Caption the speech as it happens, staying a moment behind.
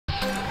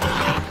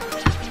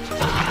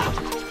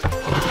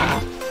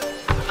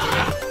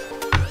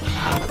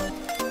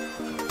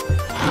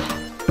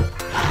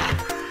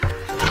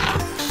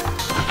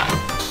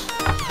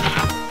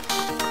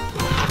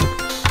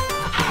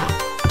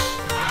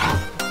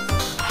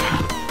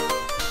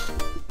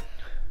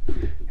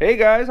Hey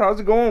guys, how's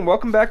it going?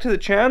 Welcome back to the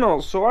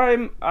channel. So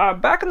I'm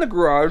back in the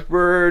garage.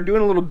 We're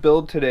doing a little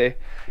build today.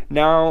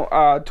 Now,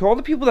 to all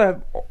the people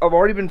that have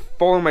already been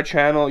following my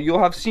channel, you'll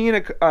have seen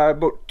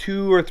about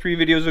 2 or 3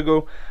 videos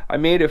ago, I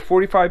made a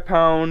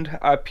 45-pound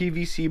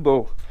PVC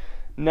bow.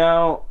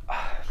 Now,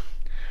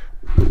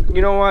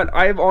 you know what?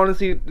 I've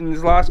honestly, in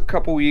these last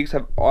couple weeks,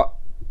 have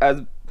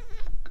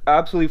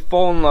absolutely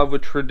fallen in love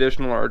with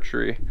traditional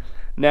archery.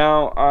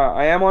 Now,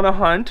 I am on a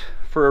hunt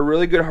for a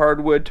really good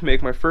hardwood to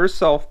make my first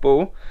self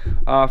bow.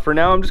 For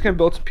now, I'm just gonna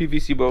build some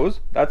PVC bows.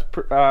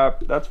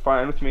 That's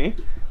fine with me.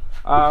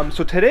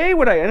 So today,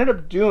 what I ended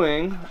up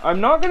doing,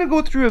 I'm not gonna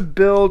go through a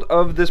build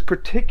of this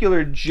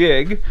particular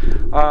jig.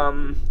 Here,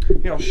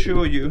 I'll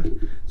show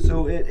you.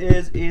 So it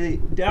is a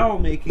dowel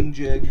making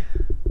jig.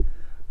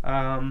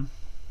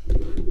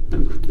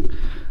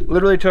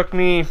 Literally took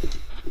me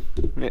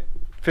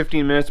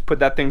 15 minutes to put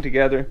that thing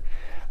together.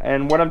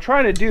 And what I'm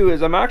trying to do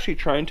is I'm actually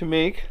trying to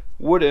make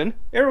wooden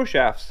arrow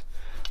shafts.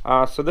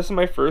 So this is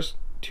my first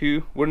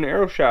 2 wooden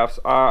arrow shafts.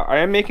 I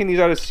am making these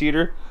out of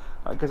cedar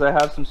because I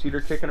have some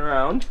cedar kicking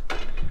around.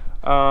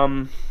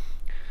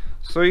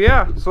 So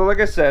yeah, so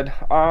like I said,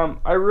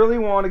 I really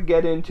want to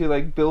get into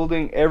like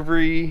building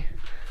every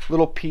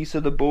little piece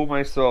of the bow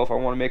myself. I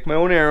want to make my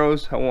own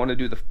arrows. I want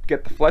to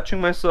get the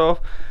fletching myself.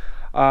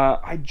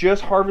 I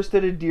just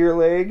harvested a deer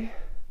leg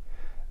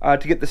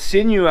to get the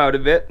sinew out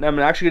of it, and I'm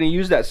actually going to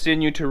use that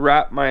sinew to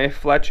wrap my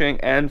fletching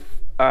and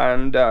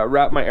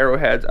wrap my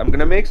arrowheads. I'm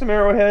gonna make some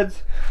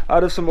arrowheads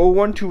out of some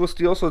 01 tool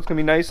steel, so it's gonna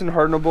be nice and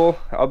hardenable.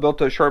 I'll be able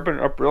to sharpen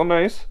it up real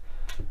nice.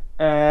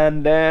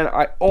 And then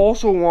I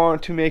also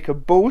want to make a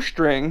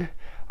bowstring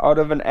out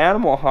of an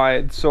animal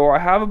hide. So I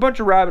have a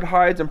bunch of rabbit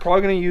hides. I'm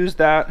probably gonna use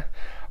that.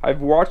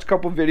 I've watched a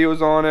couple videos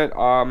on it.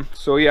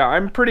 So yeah,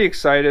 I'm pretty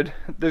excited.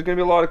 There's gonna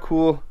be a lot of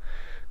cool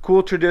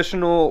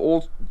traditional,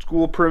 old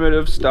school,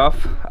 primitive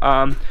stuff.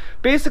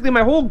 Basically,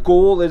 my whole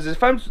goal is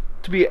if I'm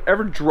to be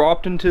ever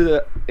dropped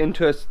into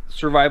a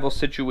survival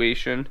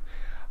situation,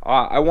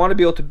 I want to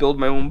be able to build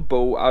my own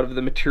bow out of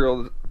the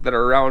material that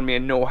are around me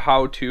and know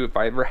how to if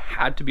I ever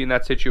had to be in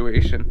that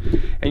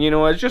situation. And you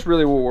know, it's just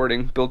really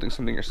rewarding building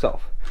something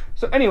yourself.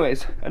 So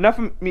anyways, enough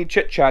of me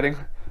chit-chatting.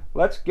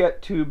 Let's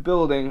get to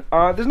building.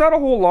 There's not a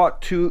whole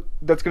lot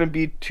that's going to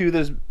be to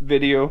this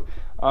video.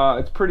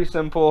 It's pretty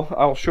simple.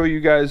 I'll show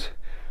you guys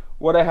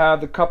what I have,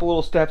 the couple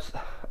little steps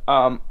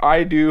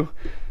I do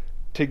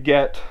to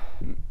get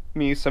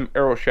me some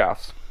arrow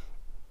shafts.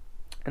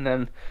 And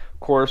then of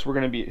course we're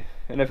going to be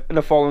in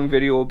the following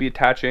video we'll be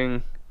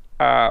attaching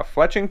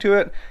fletching to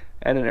it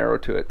and an arrow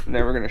to it, and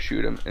then we're going to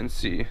shoot them and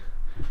see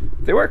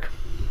if they work.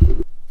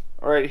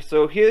 Alright,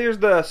 so here's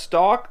the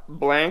stock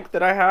blank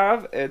that I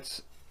have.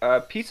 It's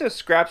a piece of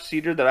scrap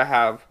cedar that I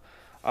have.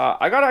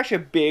 I got actually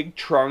a big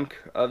trunk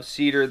of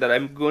cedar that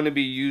I'm going to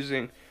be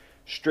using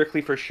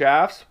strictly for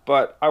shafts,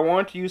 but I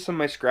want to use some of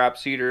my scrap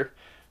cedar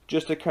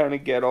just to kind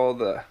of get all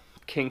the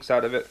kinks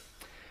out of it.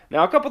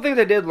 Now, a couple things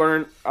I did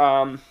learn,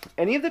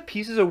 any of the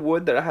pieces of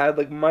wood that I had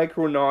like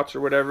micro knots or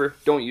whatever,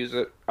 don't use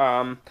it.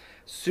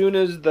 Soon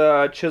as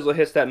the chisel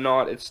hits that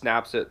knot, it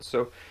snaps it.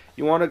 So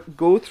you want to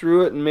go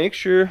through it and make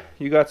sure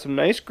you got some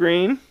nice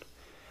grain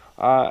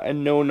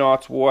and no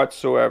knots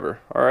whatsoever.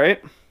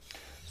 Alright,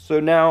 so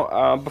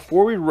now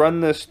before we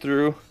run this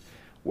through,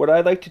 what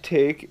I'd like to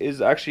take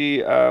is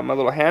actually my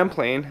little hand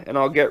plane, and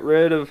I'll get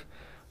rid of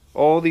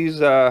all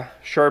these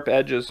sharp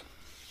edges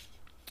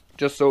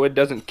just so it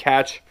doesn't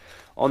catch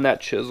on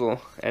that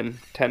chisel and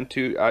tend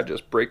to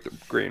just break the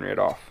grain right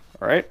off.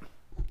 All right.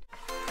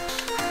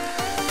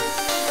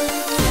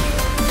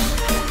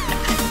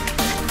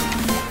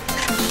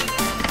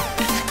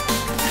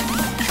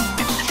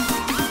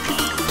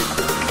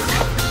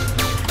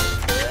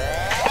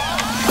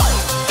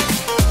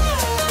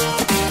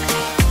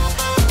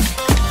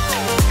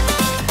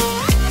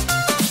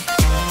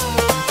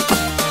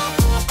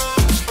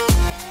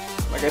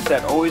 Like I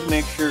said, always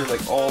make sure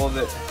like all of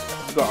it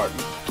is garden.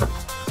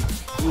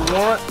 You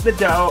want the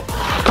dowel,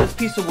 this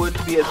piece of wood,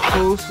 to be as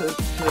close to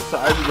the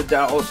size of the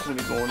dowel it's going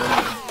to be going in.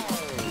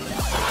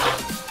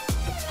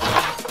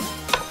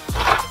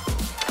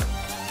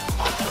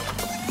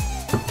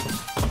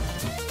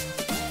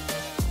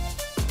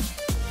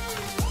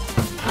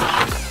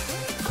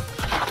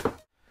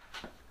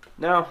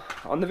 Now,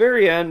 on the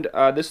very end,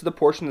 this is the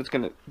portion that's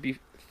going to be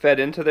fed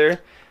into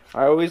there.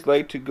 I always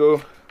like to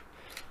go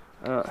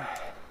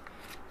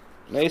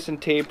nice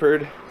and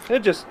tapered.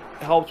 It just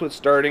helps with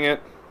starting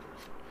it.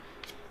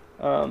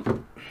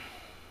 And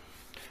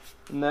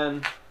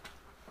then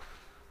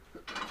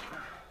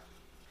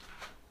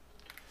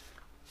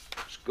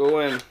just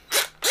go in,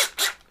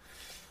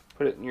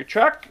 put it in your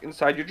chuck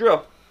inside your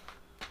drill.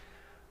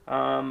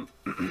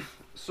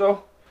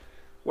 So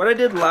what I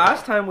did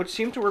last time, which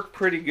seemed to work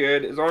pretty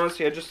good, is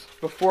honestly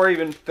before I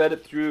even fed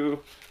it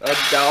through a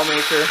dowel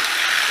maker,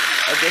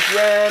 I just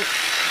ran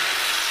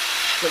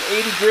some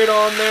 80 grit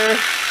on there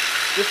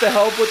just to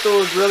help with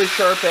those really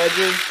sharp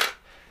edges.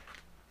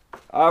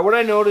 What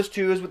I noticed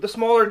too is with the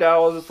smaller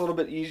dowels, it's a little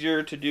bit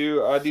easier to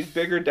do. These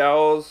bigger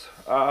dowels,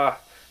 got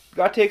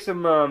to take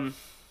some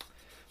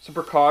some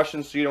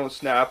precautions so you don't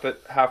snap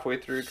it halfway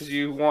through, because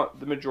you want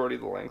the majority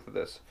of the length of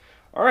this.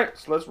 Alright,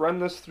 so let's run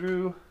this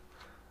through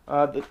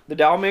the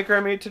dowel maker I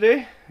made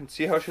today and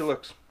see how she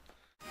looks.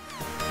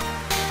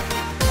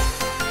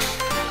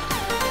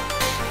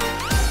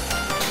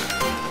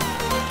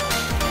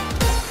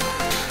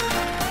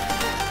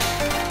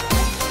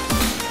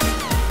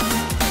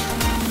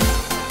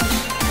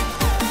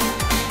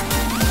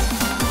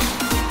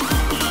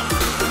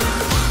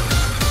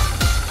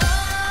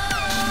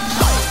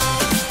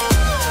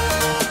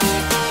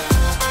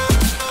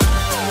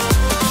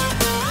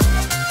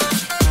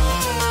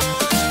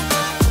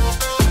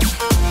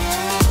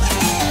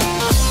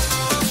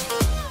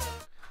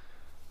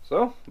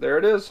 So there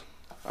it is,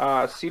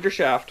 cedar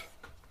shaft.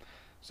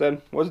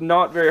 Said was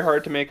not very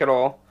hard to make at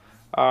all.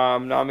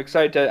 Now I'm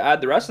excited to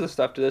add the rest of the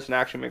stuff to this and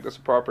actually make this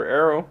a proper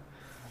arrow.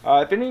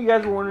 If any of you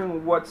guys were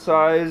wondering what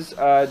size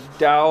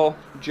dowel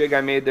jig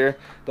I made there,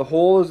 the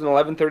hole is an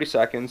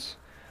 11/32.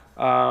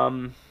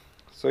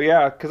 So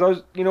yeah, because I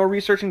was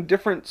researching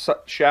different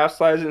shaft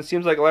sizes, and it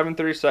seems like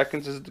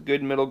 11/32 is the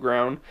good middle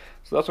ground.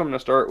 So that's what I'm gonna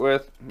start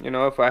with.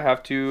 If I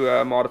have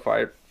to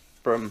modify it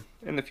from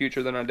in the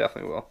future, then I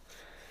definitely will.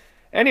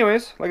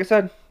 Anyways, like I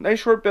said,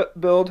 nice short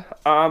build.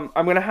 I'm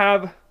going to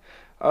have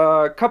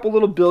a couple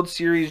little build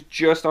series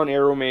just on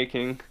arrow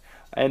making,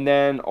 and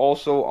then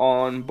also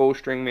on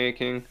bowstring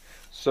making.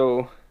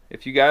 So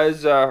if you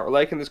guys are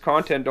liking this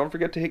content, don't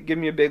forget to give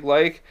me a big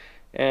like,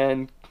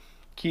 and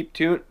keep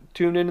tuned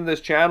into this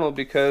channel,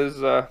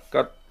 because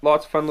got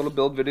lots of fun little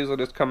build videos like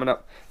this coming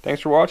up.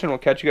 Thanks for watching. We'll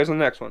catch you guys on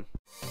the next one.